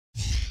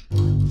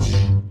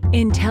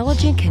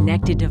Intelligent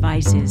connected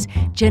devices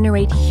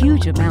generate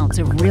huge amounts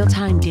of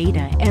real-time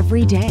data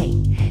every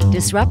day,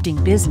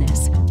 disrupting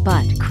business,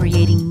 but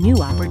creating new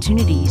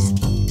opportunities.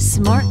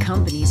 Smart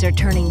companies are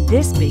turning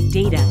this big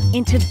data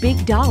into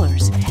big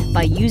dollars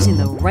by using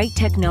the right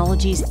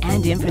technologies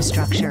and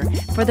infrastructure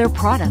for their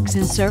products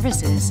and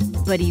services.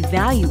 But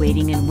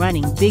evaluating and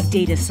running big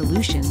data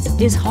solutions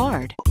is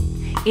hard.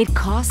 It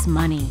costs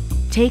money,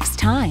 takes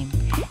time,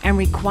 and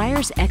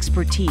requires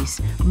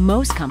expertise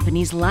most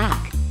companies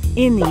lack.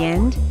 In the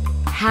end,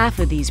 half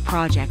of these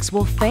projects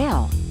will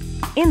fail.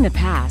 In the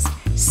past,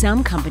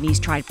 some companies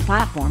tried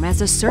platform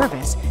as a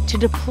service to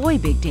deploy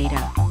big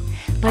data.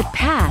 But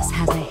PaaS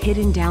has a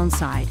hidden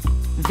downside: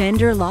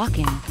 vendor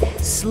lock-in,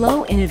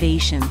 slow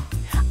innovation,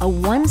 a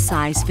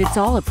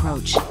one-size-fits-all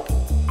approach.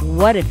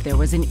 What if there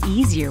was an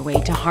easier way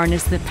to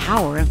harness the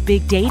power of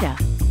big data?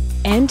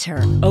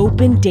 Enter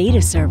Open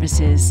Data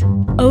Services.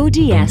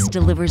 ODS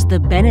delivers the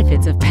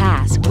benefits of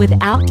PaaS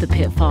without the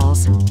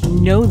pitfalls.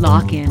 No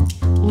lock-in,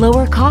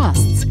 lower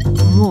costs,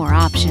 more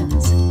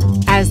options.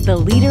 As the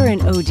leader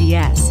in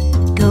ODS,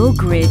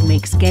 GoGrid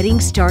makes getting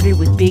started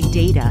with big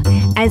data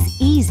as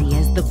easy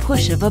as the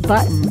push of a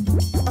button.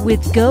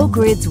 With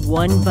GoGrid's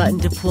one-button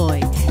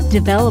deploy,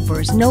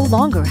 developers no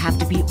longer have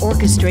to be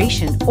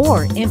orchestration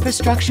or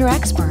infrastructure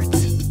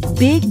experts.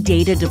 Big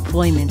data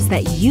deployments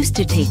that used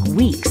to take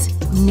weeks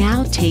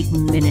now take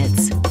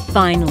minutes.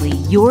 Finally,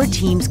 your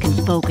teams can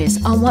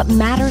focus on what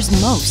matters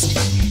most: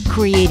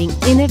 creating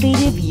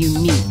innovative,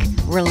 unique,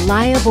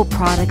 reliable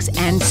products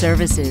and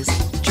services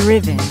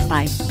driven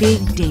by big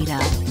data.